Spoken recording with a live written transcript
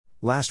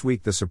Last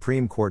week the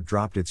Supreme Court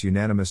dropped its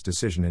unanimous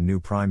decision in New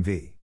Prime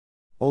v.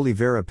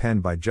 Oliveira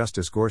penned by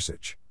Justice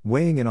Gorsuch,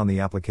 weighing in on the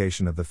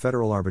application of the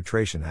Federal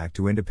Arbitration Act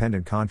to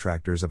independent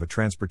contractors of a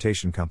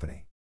transportation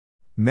company.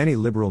 Many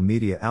liberal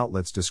media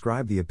outlets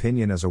describe the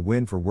opinion as a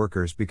win for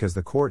workers because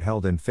the court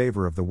held in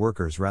favor of the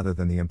workers rather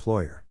than the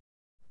employer.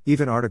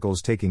 Even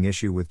articles taking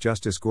issue with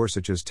Justice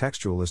Gorsuch's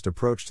textualist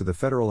approach to the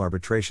Federal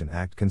Arbitration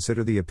Act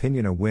consider the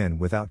opinion a win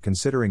without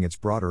considering its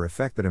broader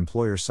effect that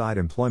employer-side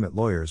employment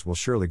lawyers will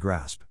surely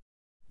grasp.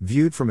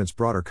 Viewed from its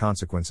broader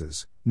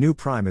consequences, New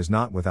Prime is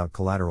not without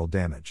collateral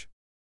damage.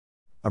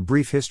 A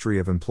brief history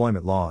of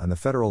employment law and the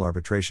Federal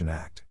Arbitration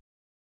Act.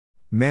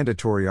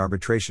 Mandatory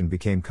arbitration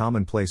became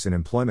commonplace in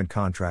employment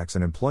contracts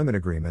and employment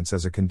agreements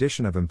as a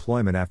condition of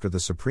employment after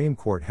the Supreme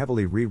Court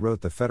heavily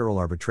rewrote the Federal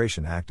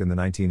Arbitration Act in the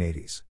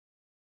 1980s.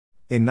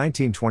 In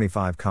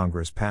 1925,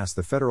 Congress passed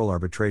the Federal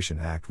Arbitration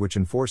Act, which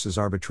enforces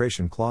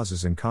arbitration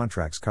clauses in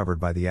contracts covered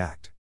by the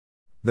Act.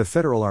 The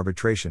Federal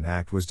Arbitration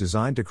Act was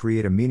designed to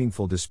create a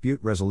meaningful dispute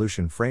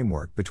resolution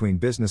framework between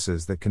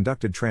businesses that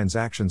conducted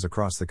transactions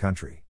across the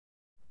country.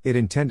 It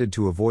intended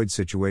to avoid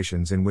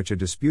situations in which a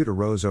dispute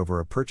arose over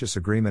a purchase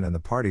agreement and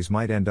the parties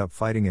might end up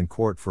fighting in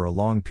court for a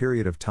long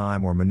period of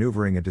time or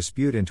maneuvering a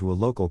dispute into a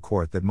local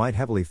court that might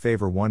heavily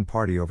favor one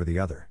party over the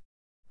other.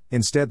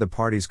 Instead, the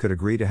parties could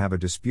agree to have a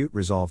dispute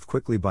resolved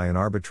quickly by an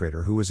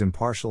arbitrator who was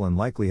impartial and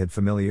likely had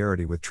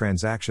familiarity with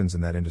transactions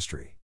in that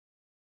industry.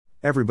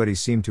 Everybody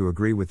seemed to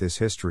agree with this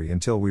history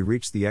until we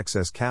reached the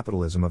excess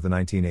capitalism of the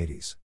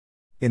 1980s.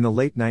 In the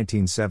late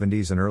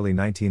 1970s and early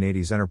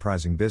 1980s,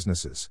 enterprising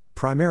businesses,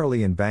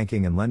 primarily in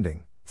banking and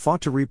lending,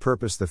 fought to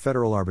repurpose the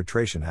Federal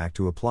Arbitration Act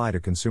to apply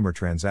to consumer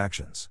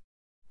transactions.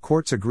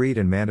 Courts agreed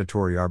and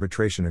mandatory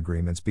arbitration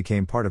agreements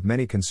became part of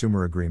many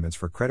consumer agreements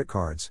for credit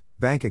cards,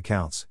 bank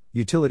accounts,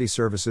 utility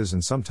services,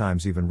 and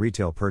sometimes even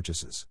retail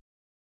purchases.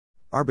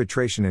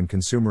 Arbitration in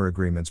consumer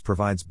agreements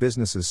provides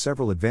businesses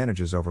several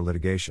advantages over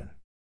litigation.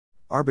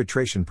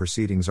 Arbitration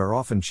proceedings are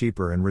often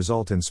cheaper and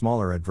result in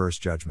smaller adverse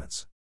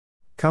judgments.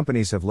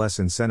 Companies have less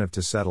incentive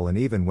to settle, and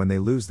even when they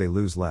lose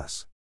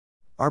less.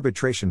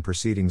 Arbitration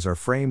proceedings are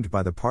framed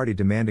by the party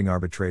demanding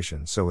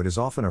arbitration, so it is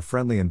often a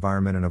friendly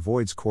environment and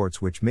avoids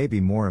courts which may be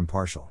more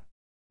impartial.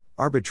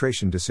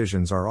 Arbitration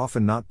decisions are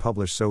often not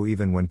published, so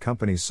even when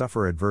companies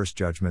suffer adverse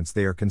judgments,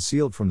 they are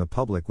concealed from the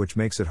public, which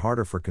makes it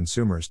harder for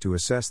consumers to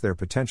assess their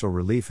potential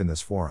relief in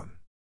this forum.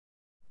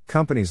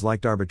 Companies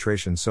liked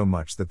arbitration so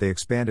much that they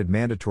expanded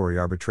mandatory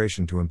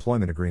arbitration to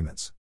employment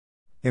agreements.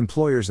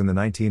 Employers in the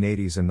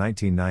 1980s and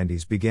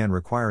 1990s began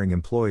requiring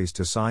employees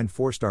to sign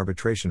forced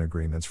arbitration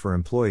agreements for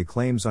employee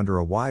claims under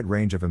a wide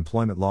range of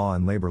employment law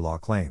and labor law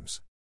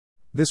claims.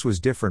 This was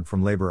different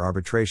from labor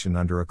arbitration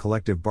under a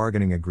collective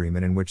bargaining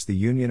agreement in which the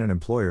union and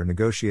employer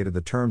negotiated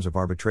the terms of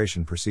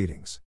arbitration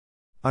proceedings.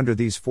 Under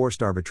these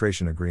forced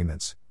arbitration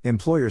agreements,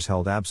 employers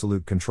held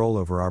absolute control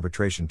over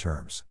arbitration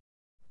terms.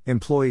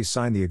 Employees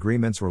signed the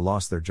agreements or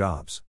lost their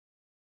jobs.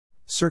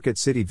 Circuit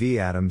City v.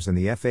 Adams and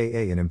the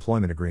FAA in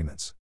employment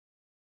agreements.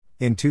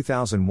 In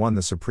 2001,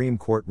 the Supreme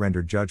Court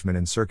rendered judgment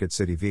in Circuit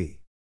City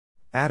v.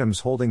 Adams,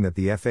 holding that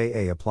the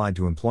FAA applied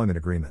to employment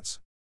agreements.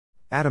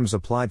 Adams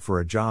applied for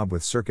a job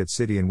with Circuit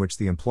City in which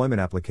the employment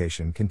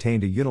application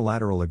contained a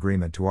unilateral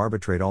agreement to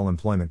arbitrate all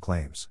employment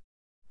claims.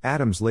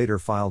 Adams later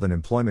filed an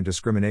employment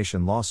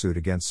discrimination lawsuit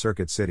against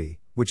Circuit City,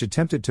 which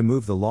attempted to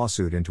move the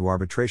lawsuit into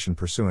arbitration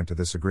pursuant to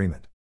this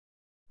agreement.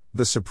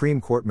 The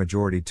Supreme Court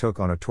majority took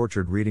on a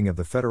tortured reading of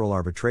the Federal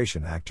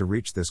Arbitration Act to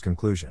reach this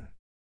conclusion.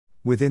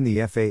 Within the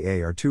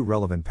FAA are two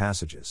relevant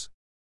passages.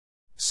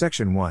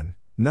 Section 1,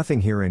 nothing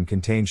herein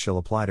contained shall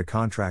apply to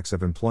contracts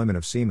of employment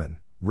of seamen,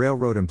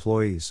 railroad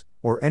employees,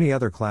 or any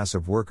other class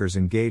of workers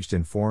engaged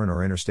in foreign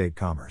or interstate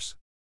commerce.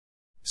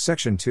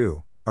 Section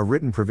 2, a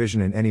written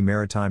provision in any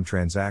maritime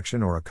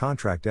transaction or a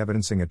contract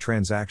evidencing a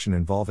transaction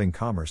involving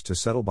commerce to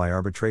settle by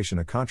arbitration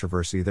a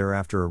controversy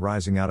thereafter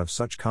arising out of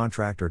such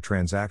contract or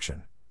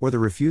transaction, or the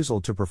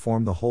refusal to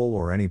perform the whole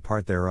or any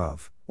part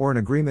thereof, or an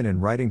agreement in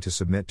writing to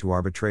submit to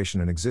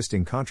arbitration an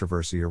existing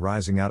controversy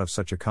arising out of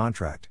such a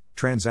contract,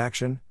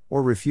 transaction,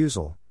 or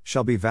refusal,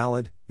 shall be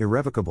valid,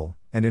 irrevocable,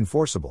 and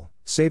enforceable,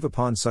 save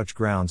upon such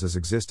grounds as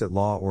exist at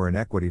law or in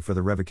equity for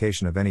the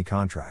revocation of any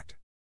contract.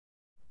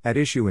 At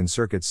issue in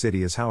Circuit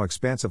City is how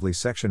expansively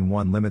Section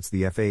 1 limits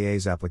the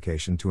FAA's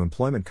application to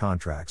employment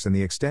contracts and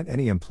the extent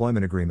any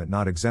employment agreement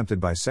not exempted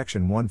by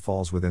Section 1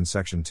 falls within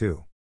Section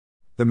 2.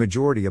 The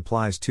majority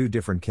applies two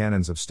different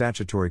canons of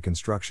statutory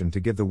construction to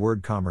give the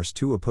word commerce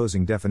two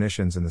opposing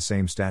definitions in the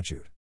same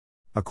statute.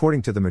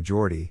 According to the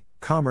majority,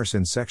 commerce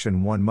in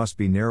Section 1 must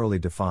be narrowly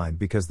defined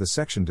because the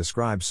section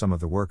describes some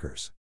of the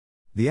workers.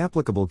 The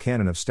applicable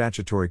canon of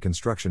statutory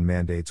construction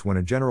mandates when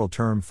a general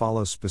term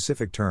follows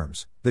specific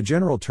terms, the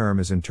general term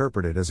is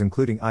interpreted as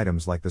including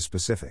items like the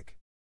specific.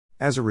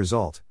 As a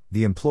result,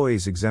 the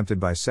employees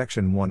exempted by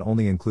Section 1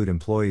 only include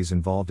employees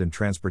involved in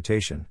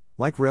transportation,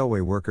 like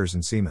railway workers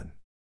and seamen.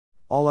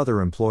 All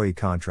other employee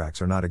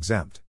contracts are not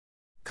exempt.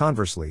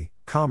 Conversely,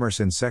 Commerce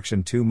in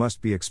Section 2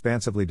 must be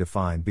expansively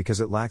defined because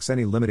it lacks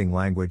any limiting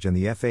language, and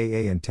the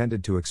FAA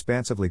intended to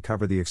expansively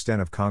cover the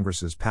extent of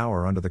Congress's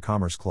power under the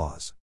Commerce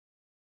Clause.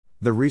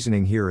 The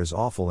reasoning here is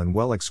awful and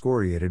well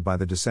excoriated by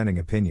the dissenting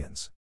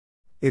opinions.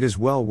 It is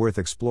well worth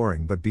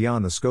exploring but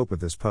beyond the scope of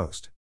this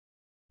post.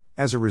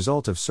 As a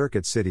result of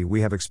Circuit City,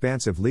 we have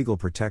expansive legal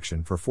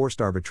protection for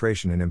forced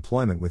arbitration in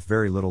employment with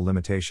very little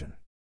limitation.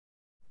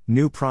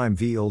 New Prime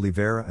v.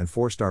 Oliveira and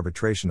forced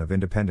arbitration of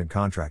independent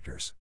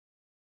contractors.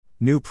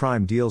 New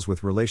Prime deals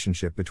with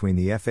relationship between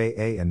the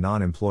FAA and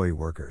non-employee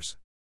workers.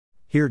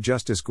 Here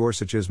Justice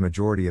Gorsuch's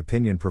majority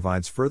opinion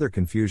provides further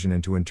confusion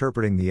into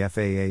interpreting the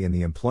FAA in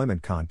the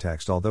employment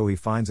context, although he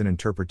finds an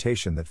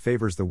interpretation that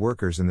favors the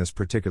workers in this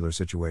particular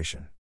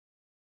situation.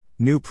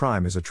 New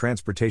Prime is a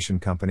transportation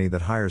company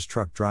that hires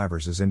truck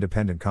drivers as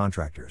independent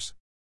contractors.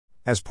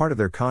 As part of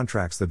their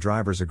contracts, the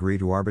drivers agree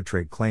to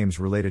arbitrate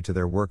claims related to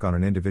their work on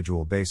an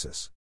individual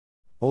basis.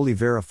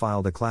 Oliveira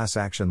filed a class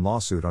action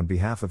lawsuit on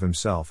behalf of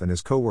himself and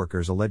his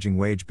co-workers alleging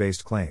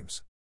wage-based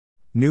claims.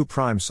 New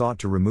Prime sought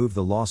to remove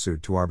the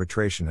lawsuit to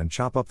arbitration and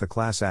chop up the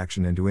class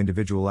action into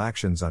individual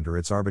actions under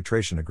its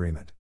arbitration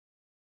agreement.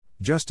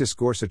 Justice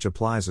Gorsuch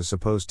applies a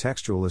supposed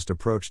textualist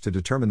approach to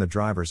determine the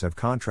drivers have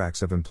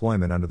contracts of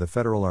employment under the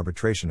Federal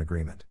Arbitration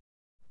Agreement.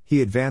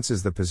 He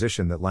advances the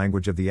position that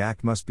language of the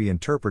Act must be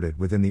interpreted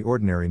within the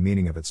ordinary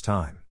meaning of its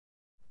time.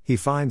 He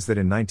finds that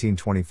in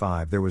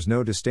 1925 there was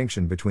no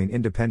distinction between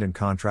independent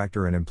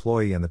contractor and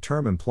employee, and the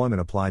term employment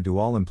applied to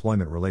all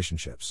employment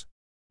relationships.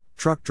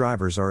 Truck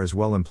drivers are as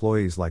well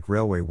employees like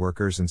railway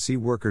workers and sea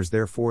workers,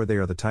 therefore they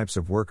are the types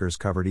of workers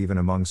covered even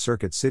among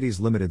Circuit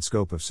City's limited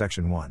scope of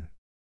Section 1.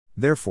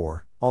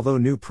 Therefore, although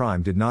New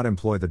Prime did not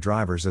employ the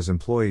drivers as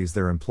employees,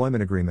 their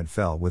employment agreement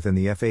fell within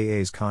the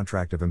FAA's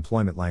contract of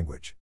employment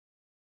language.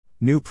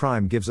 New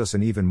Prime gives us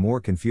an even more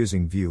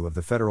confusing view of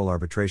the Federal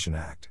Arbitration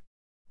Act.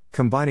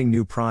 Combining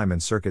New Prime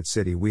and Circuit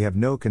City, we have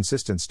no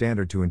consistent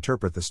standard to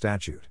interpret the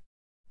statute.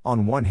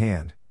 On one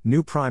hand,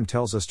 New Prime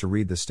tells us to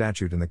read the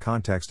statute in the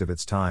context of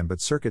its time,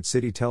 but Circuit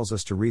City tells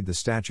us to read the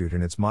statute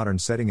in its modern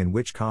setting, in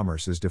which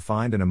commerce is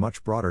defined in a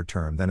much broader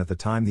term than at the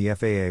time the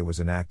FAA was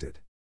enacted.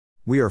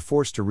 We are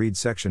forced to read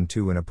Section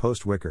 2 in a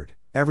post-Wickard,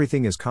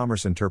 everything is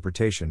commerce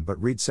interpretation,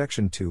 but read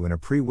Section 2 in a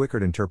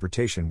pre-Wickard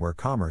interpretation where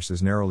commerce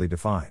is narrowly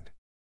defined.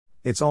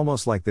 It's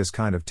almost like this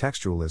kind of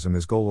textualism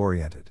is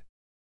goal-oriented.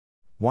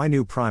 Why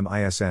New Prime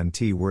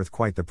isn't worth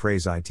quite the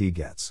praise it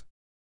gets?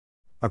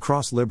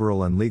 Across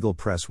liberal and legal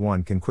press,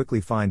 one can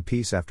quickly find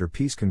piece after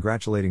piece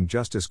congratulating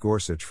Justice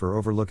Gorsuch for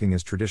overlooking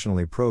his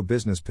traditionally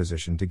pro-business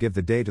position to give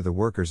the day to the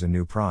workers in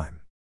New Prime.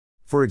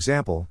 For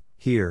example,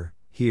 here,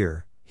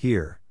 and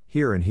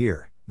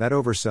here, that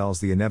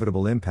oversells the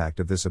inevitable impact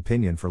of this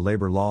opinion for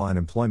labor law and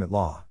employment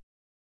law.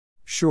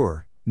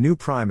 Sure, New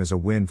Prime is a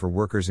win for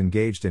workers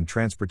engaged in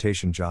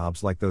transportation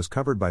jobs like those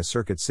covered by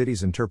Circuit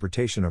City's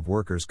interpretation of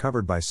workers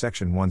covered by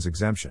Section 1's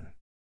exemption.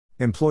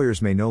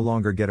 Employers may no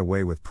longer get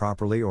away with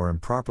properly or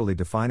improperly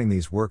defining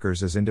these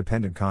workers as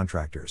independent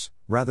contractors,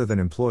 rather than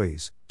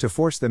employees, to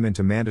force them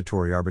into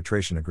mandatory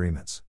arbitration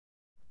agreements.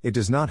 It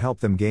does not help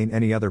them gain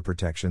any other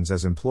protections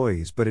as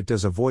employees, but it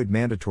does avoid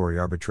mandatory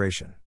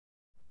arbitration.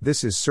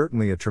 This is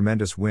certainly a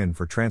tremendous win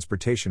for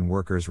transportation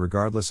workers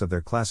regardless of their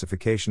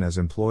classification as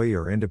employee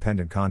or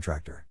independent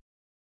contractor.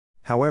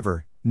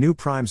 However, New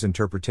Prime's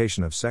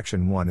interpretation of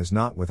Section 1 is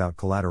not without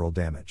collateral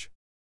damage.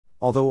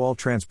 Although all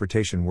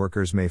transportation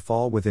workers may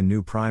fall within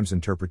New Prime's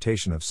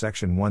interpretation of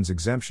Section 1's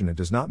exemption, it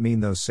does not mean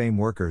those same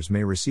workers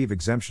may receive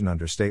exemption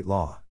under state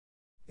law.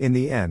 In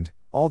the end,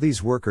 all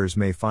these workers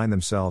may find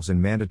themselves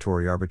in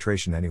mandatory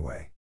arbitration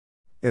anyway.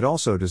 It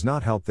also does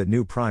not help that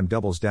New Prime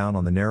doubles down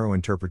on the narrow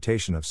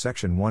interpretation of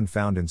Section 1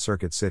 found in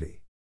Circuit City.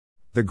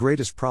 The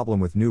greatest problem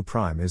with New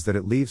Prime is that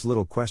it leaves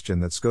little question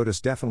that SCOTUS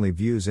definitely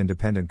views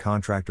independent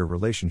contractor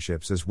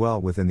relationships as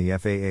well within the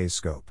FAA's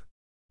scope.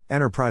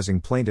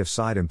 Enterprising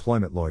plaintiff-side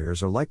employment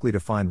lawyers are likely to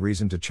find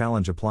reason to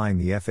challenge applying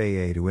the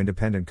FAA to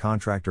independent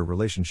contractor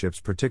relationships,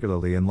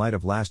 particularly in light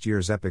of last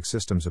year's Epic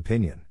Systems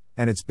opinion,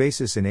 and its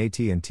basis in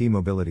AT&T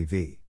Mobility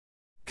v.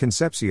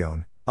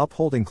 Concepcion,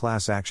 upholding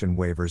class action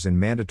waivers in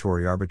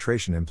mandatory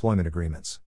arbitration employment agreements.